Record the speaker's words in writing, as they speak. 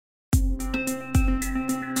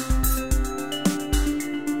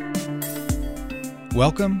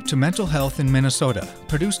Welcome to Mental Health in Minnesota,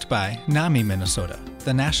 produced by NAMI Minnesota,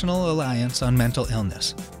 the National Alliance on Mental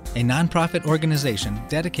Illness, a nonprofit organization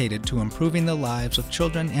dedicated to improving the lives of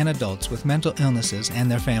children and adults with mental illnesses and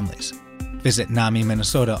their families. Visit NAMI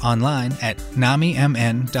Minnesota online at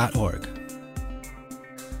namimn.org.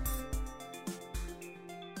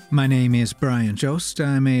 My name is Brian Jost.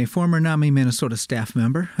 I'm a former NAMI Minnesota staff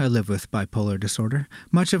member. I live with bipolar disorder.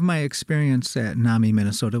 Much of my experience at NAMI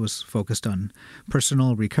Minnesota was focused on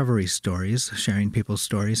personal recovery stories, sharing people's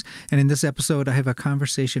stories. And in this episode, I have a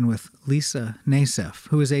conversation with Lisa Nasef,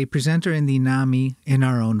 who is a presenter in the NAMI In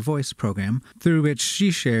Our Own Voice program, through which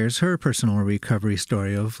she shares her personal recovery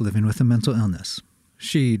story of living with a mental illness.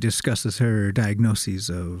 She discusses her diagnoses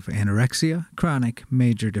of anorexia, chronic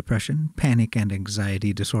major depression, panic and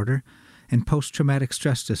anxiety disorder, and post-traumatic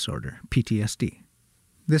stress disorder, PTSD.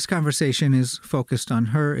 This conversation is focused on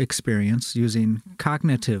her experience using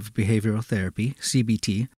cognitive behavioral therapy,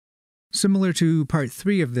 CBT. Similar to part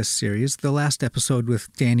 3 of this series, the last episode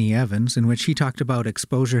with Danny Evans, in which he talked about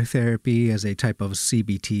exposure therapy as a type of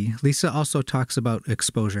CBT, Lisa also talks about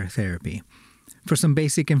exposure therapy. For some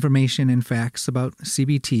basic information and facts about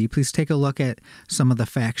CBT, please take a look at some of the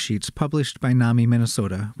fact sheets published by NAMI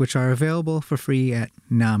Minnesota, which are available for free at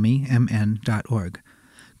namimn.org.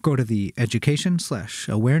 Go to the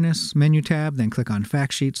Education/Awareness menu tab, then click on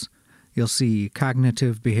Fact Sheets. You'll see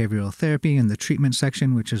Cognitive Behavioral Therapy in the Treatment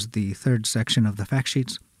section, which is the third section of the fact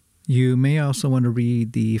sheets. You may also want to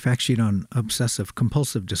read the fact sheet on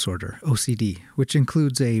obsessive-compulsive disorder, OCD, which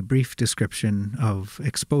includes a brief description of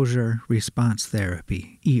exposure response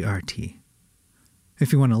therapy, ERT.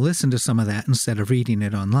 If you want to listen to some of that instead of reading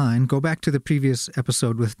it online, go back to the previous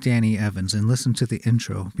episode with Danny Evans and listen to the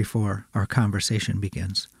intro before our conversation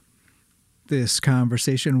begins. This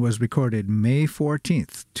conversation was recorded May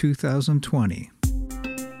 14th, 2020.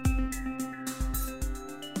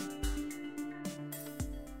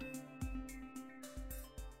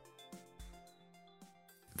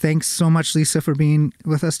 Thanks so much, Lisa, for being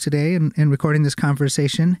with us today and recording this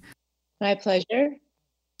conversation. My pleasure.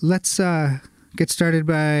 Let's get started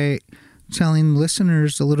by telling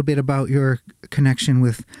listeners a little bit about your connection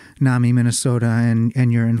with NAMI Minnesota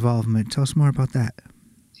and your involvement. Tell us more about that.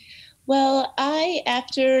 Well,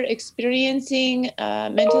 after experiencing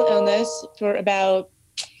mental illness for about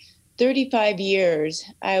 35 years,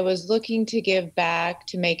 I was looking to give back,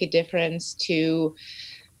 to make a difference, to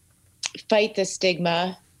fight the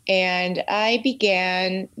stigma. And I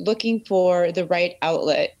began looking for the right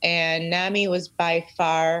outlet. And NAMI was by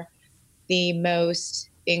far the most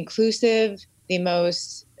inclusive, the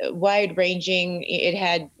most wide-ranging. It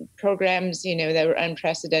had programs, that were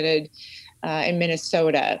unprecedented in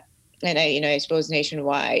Minnesota, and I suppose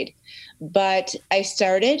nationwide. But I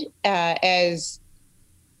started as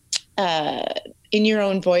In Your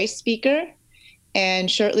Own Voice speaker, and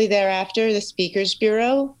shortly thereafter, the Speakers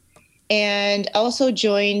Bureau, and also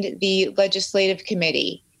joined the legislative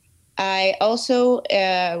committee. I also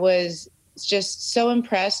was just so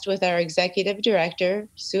impressed with our executive director,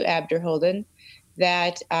 Sue Abderholden,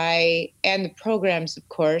 and the programs, of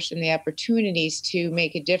course, and the opportunities to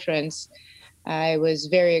make a difference. I was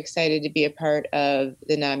very excited to be a part of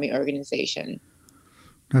the NAMI organization.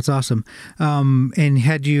 That's awesome. And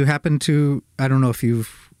had you happened to, I don't know if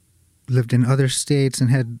you've lived in other states and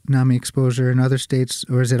had NAMI exposure in other states,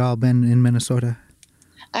 or has it all been in Minnesota?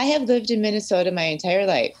 I have lived in Minnesota my entire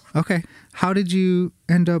life. Okay. How did you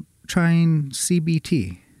end up trying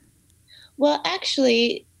CBT? Well,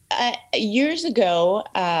 actually, years ago,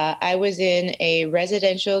 I was in a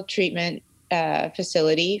residential treatment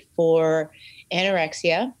facility for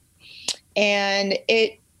anorexia, and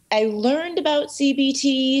I learned about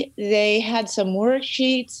CBT. They had some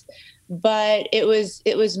worksheets, but it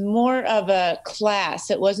was more of a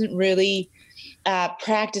class. It wasn't really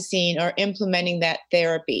practicing or implementing that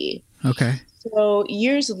therapy. Okay. So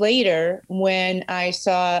years later, when I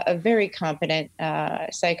saw a very competent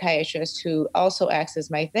psychiatrist who also acts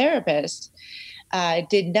as my therapist,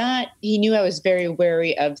 he knew I was very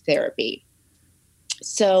wary of therapy.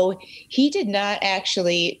 So he did not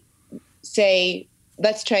actually say,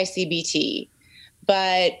 let's try CBT,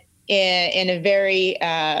 but in a very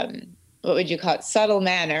what would you call it, subtle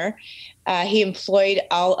manner, he employed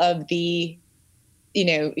all of the,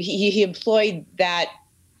 he employed that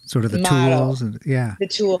sort of the model, tools, the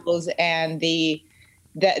tools and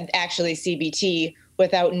that actually CBT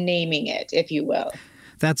without naming it, if you will.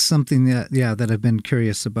 That's something that I've been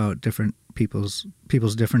curious about different people's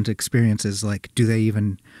different experiences. Like, do they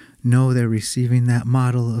even know they're receiving that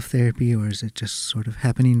model of therapy, or is it just sort of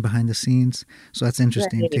happening behind the scenes? So that's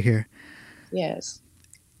interesting to hear. Yes.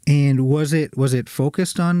 And was it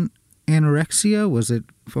focused on anorexia? Was it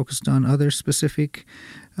focused on other specific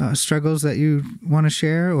struggles that you want to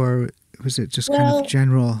share, or was it just kind of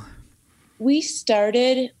general? We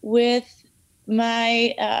started with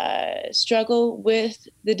my struggle with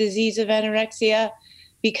the disease of anorexia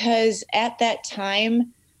because at that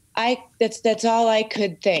time, that's all I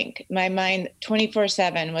could think. My mind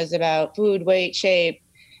 24/7 was about food, weight, shape,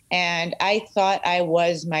 and I thought I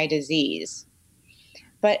was my disease.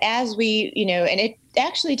 But as and it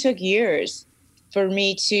actually took years for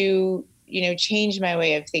me to, change my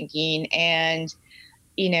way of thinking and,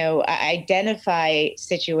 identify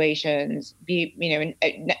situations, I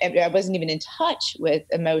wasn't even in touch with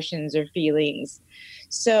emotions or feelings.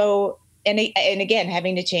 So, and again,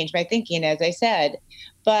 having to change my thinking, as I said,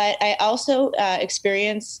 but I also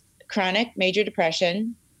experienced chronic major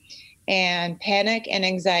depression and panic and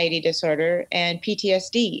anxiety disorder and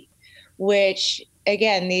PTSD, which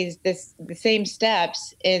again, the same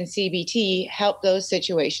steps in CBT help those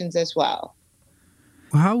situations as well.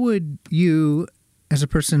 How would you, as a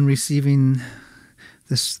person receiving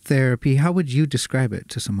this therapy, how would you describe it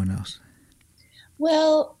to someone else?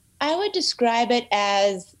 Well, I would describe it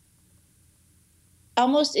as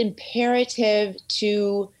almost imperative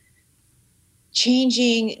to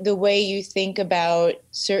changing the way you think about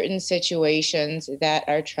certain situations that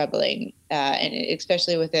are troubling, and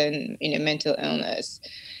especially within mental illness.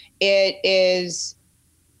 It is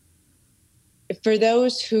for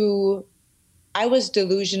those who I was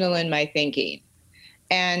delusional in my thinking,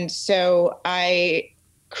 and so I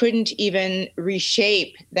couldn't even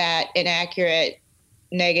reshape that inaccurate,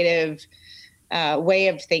 negative way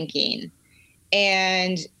of thinking.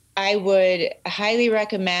 And I would highly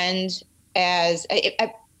recommend, as I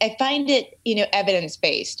find it,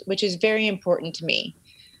 evidence-based, which is very important to me,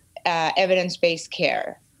 evidence-based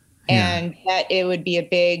care. Yeah. And that it would be a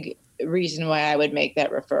big reason why I would make that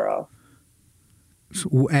referral.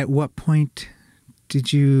 So at what point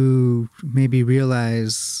did you maybe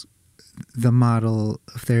realize the model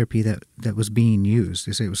of therapy that was being used?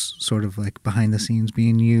 You say it was sort of like behind the scenes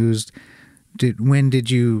being used. When did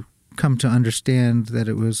you come to understand that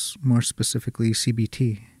it was more specifically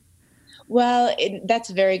CBT? Well, that's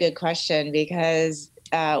a very good question, because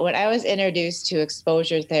when I was introduced to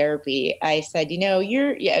exposure therapy, I said,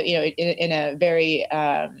 you're in a very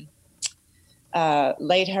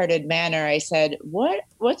lighthearted manner. I said,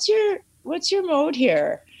 what's your mode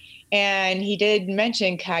here? And he did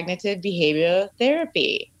mention cognitive behavioral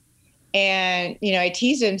therapy. And, I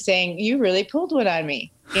teased him saying, you really pulled one on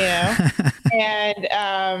me,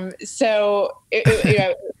 And so,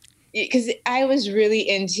 because I was really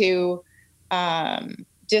into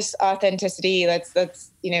just authenticity. Let's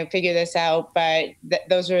figure this out. But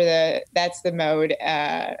that's the mode,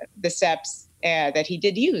 the steps that he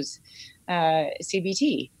did use,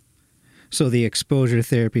 CBT. So the exposure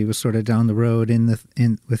therapy was sort of down the road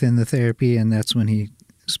within the therapy, and that's when he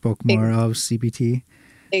spoke more of CBT.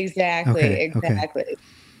 Exactly. Okay.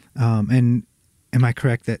 And am I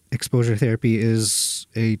correct that exposure therapy is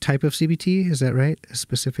a type of CBT? Is that right? A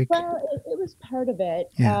specific? Well, it was part of it,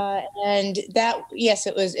 and that yes,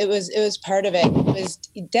 it was part of it. It was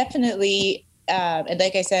definitely, and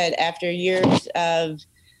like I said, after years of,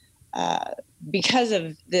 because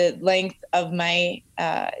of the length of my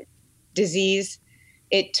disease,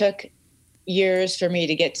 it took years for me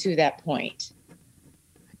to get to that point.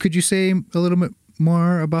 Could you say a little bit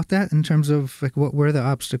more about that in terms of like what were the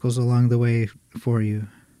obstacles along the way for you?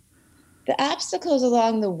 The obstacles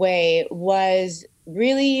along the way was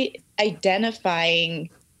really identifying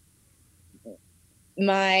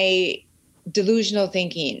my delusional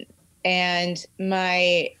thinking and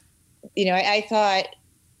my, I thought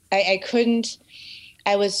I couldn't,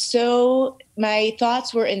 my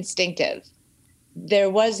thoughts were instinctive. There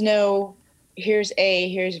was no, here's A,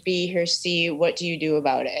 here's B, here's C, what do you do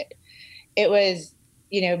about it? It was,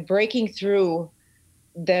 breaking through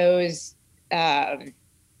those, the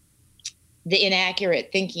inaccurate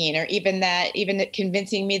thinking, or even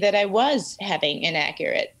convincing me that I was having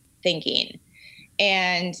inaccurate thinking.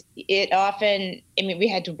 And it often, we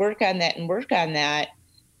had to work on that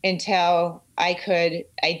until I could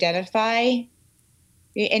identify.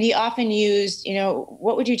 And he often used,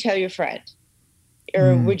 what would you tell your friend?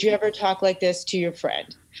 Or would you ever talk like this to your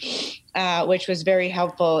friend? Which was very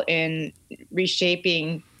helpful in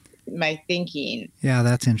reshaping my thinking. Yeah,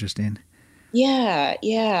 that's interesting. Yeah.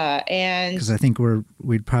 And because I think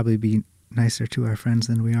we'd probably be nicer to our friends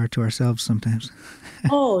than we are to ourselves sometimes.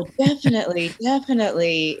 Oh,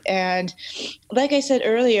 definitely. And like I said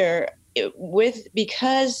earlier,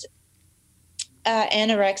 because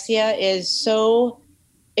anorexia is so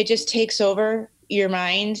it just takes over your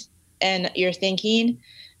mind and your thinking.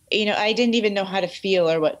 I didn't even know how to feel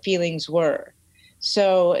or what feelings were.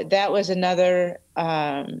 So that was another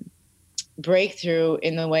breakthrough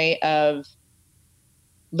in the way of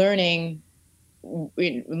learning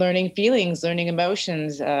feelings, learning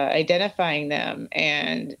emotions, identifying them,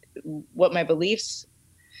 and what my beliefs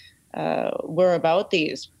were about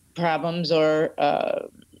these problems or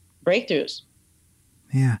breakthroughs.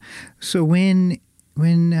 Yeah. So when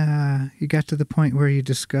you got to the point where you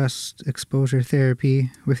discussed exposure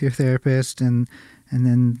therapy with your therapist, and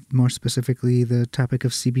then more specifically the topic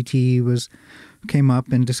of CBT came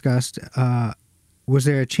up and discussed, was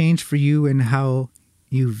there a change for you in how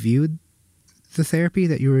you viewed the therapy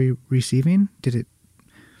that you were receiving? Did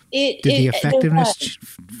the effectiveness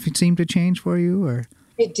seem to change for you, or?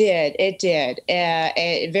 It did.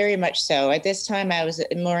 Very much so. At this time, I was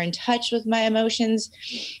more in touch with my emotions.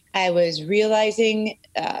 I was realizing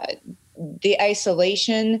the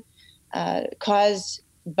isolation caused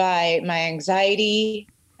by my anxiety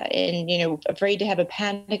and, afraid to have a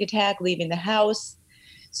panic attack leaving the house.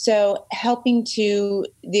 So the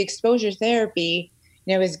exposure therapy,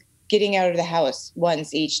 was getting out of the house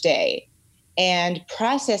once each day and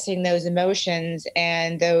processing those emotions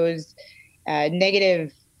and those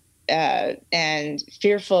negative and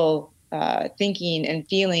fearful thinking and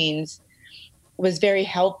feelings was very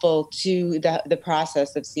helpful to the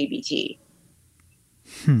process of CBT.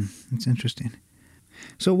 That's interesting.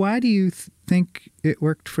 So why do you think it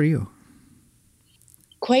worked for you?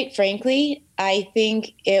 Quite frankly, I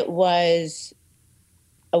think it was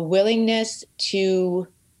a willingness to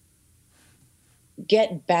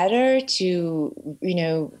get better,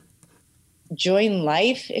 to, join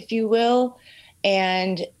life, if you will.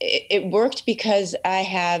 And it worked because I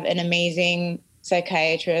have an amazing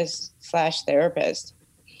psychiatrist / therapist.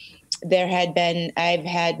 I've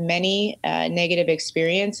had many negative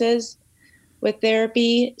experiences with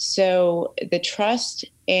therapy. So the trust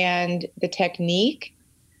and the technique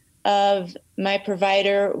of my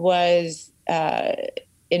provider was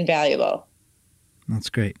invaluable. That's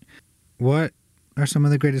great. What are some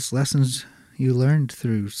of the greatest lessons you learned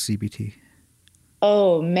through CBT?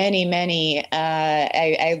 Oh, many, many.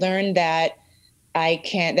 I learned that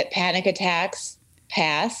that panic attacks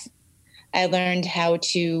pass. I learned how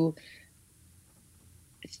to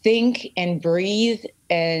think and breathe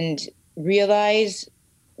and realize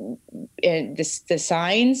the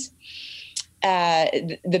signs.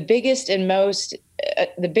 The biggest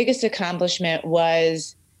accomplishment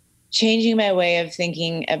was changing my way of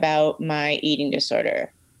thinking about my eating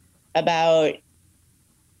disorder, about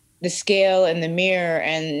the scale and the mirror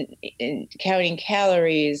and counting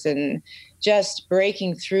calories, and just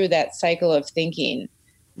breaking through that cycle of thinking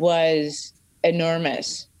was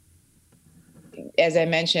enormous. As I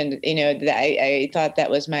mentioned, I thought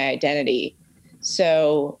that was my identity.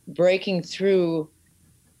 So breaking through,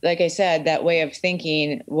 like I said, that way of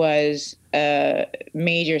thinking was a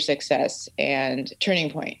major success and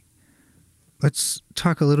turning point. Let's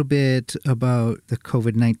talk a little bit about the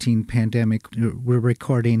COVID-19 pandemic. We're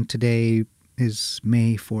recording today is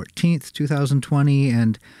May 14th, 2020,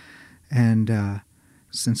 and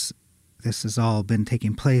since this has all been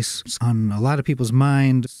taking place on a lot of people's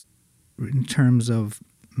minds in terms of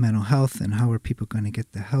mental health and how are people going to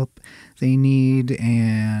get the help they need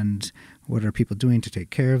and what are people doing to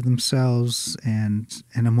take care of themselves, and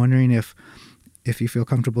I'm wondering if you feel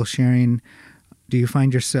comfortable sharing, do you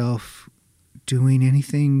find yourself doing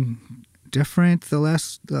anything different the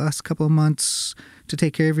last couple of months to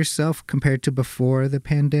take care of yourself compared to before the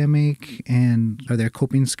pandemic? And are there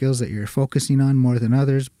coping skills that you're focusing on more than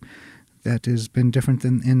others that has been different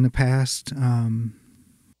than in the past?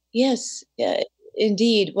 Yes,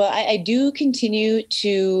 indeed. Well, I do continue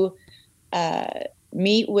to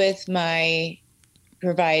meet with my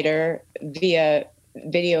provider via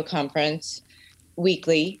video conference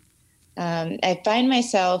weekly. I find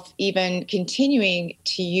myself even continuing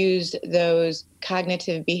to use those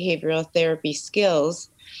cognitive behavioral therapy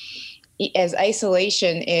skills, as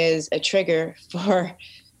isolation is a trigger for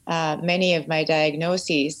many of my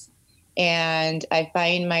diagnoses. And I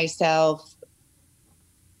find myself,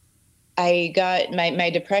 I got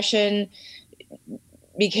my depression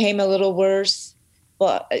became a little worse.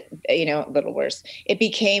 Well, a little worse. It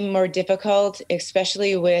became more difficult,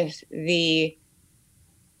 especially with the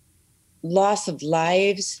loss of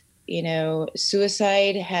lives.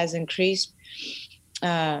 Suicide has increased.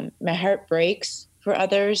 My heart breaks for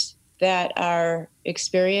others that are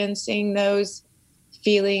experiencing those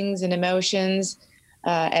feelings and emotions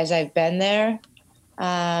as I've been there.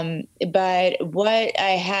 But what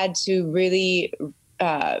I had to really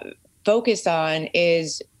focus on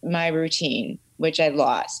is my routine, which I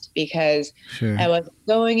lost because Sure. I wasn't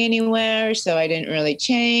going anywhere. So I didn't really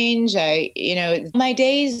change. My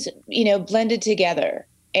days, blended together,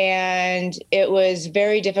 and it was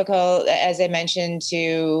very difficult, as I mentioned,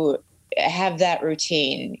 to have that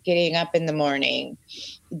routine, getting up in the morning,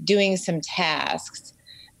 doing some tasks.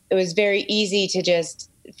 It was very easy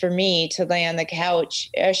for me to lay on the couch.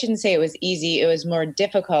 I shouldn't say it was easy. It was more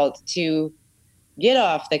difficult to get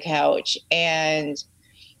off the couch and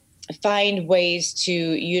find ways to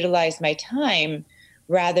utilize my time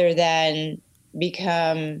rather than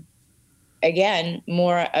become, again,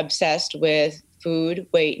 more obsessed with food,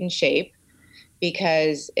 weight, and shape,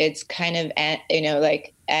 because it's kind of,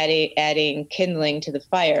 like adding kindling to the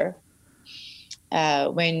fire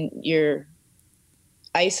when you're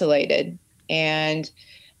isolated. And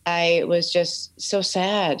I was just so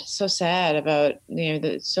sad about,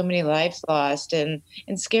 so many lives lost and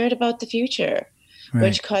scared about the future, right,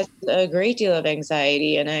 which caused a great deal of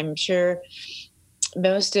anxiety. And I'm sure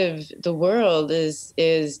most of the world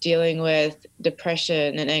is dealing with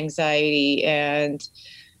depression and anxiety and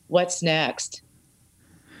what's next.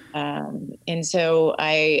 And so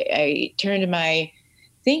I turned my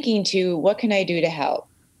thinking to, what can I do to help?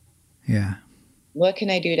 Yeah. What can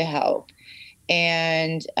I do to help?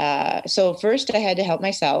 And so first I had to help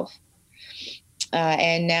myself.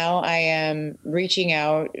 And now I am reaching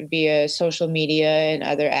out via social media and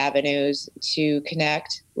other avenues to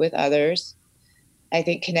connect with others. I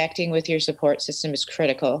think connecting with your support system is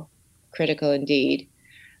critical indeed.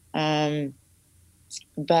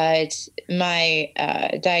 But my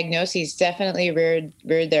diagnoses definitely reared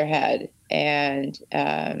their head. And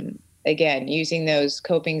again, using those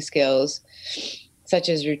coping skills, such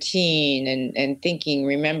as routine and thinking,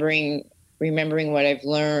 remembering what I've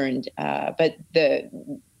learned. But the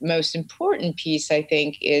most important piece, I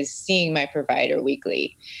think, is seeing my provider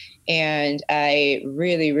weekly. And I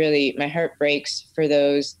really, my heart breaks for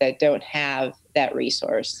those that don't have that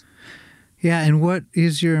resource. Yeah, and what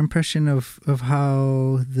is your impression of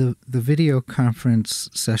how the video conference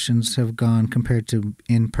sessions have gone compared to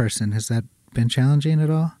in person? Has that been challenging at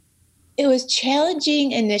all? It was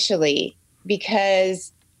challenging initially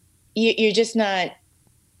because you're just not,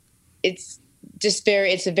 it's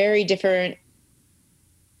a very different,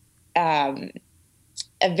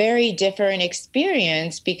 a very different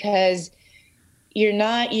experience, because you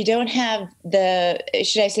don't have the,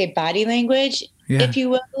 should I say, body language, if you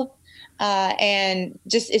will. And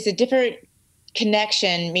just, it's a different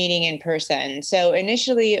connection meeting in person. So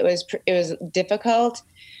initially it was difficult,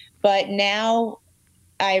 but now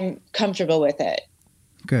I'm comfortable with it.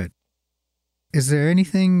 Good. Is there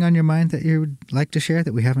anything on your mind that you would like to share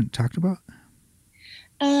that we haven't talked about?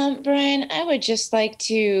 Brian, I would just like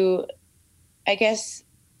to, I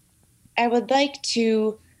would like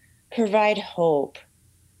to provide hope,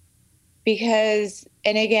 because,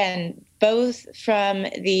 and again, both from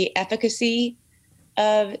the efficacy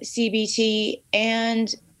of CBT,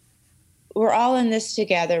 and we're all in this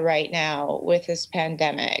together right now with this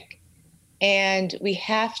pandemic, and we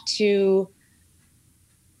have to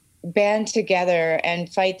band together and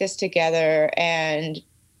fight this together and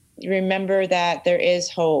remember that there is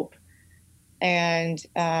hope. And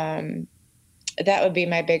that would be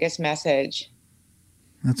my biggest message.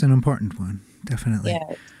 That's an important one, definitely.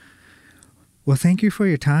 Yeah. Well, thank you for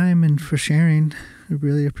your time and for sharing. We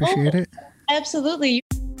really appreciate it. Absolutely.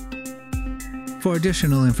 For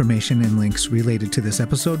additional information and links related to this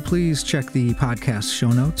episode, please check the podcast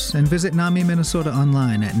show notes and visit NAMI Minnesota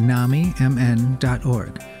online at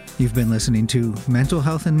namimn.org. You've been listening to Mental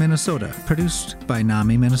Health in Minnesota, produced by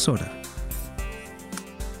NAMI Minnesota.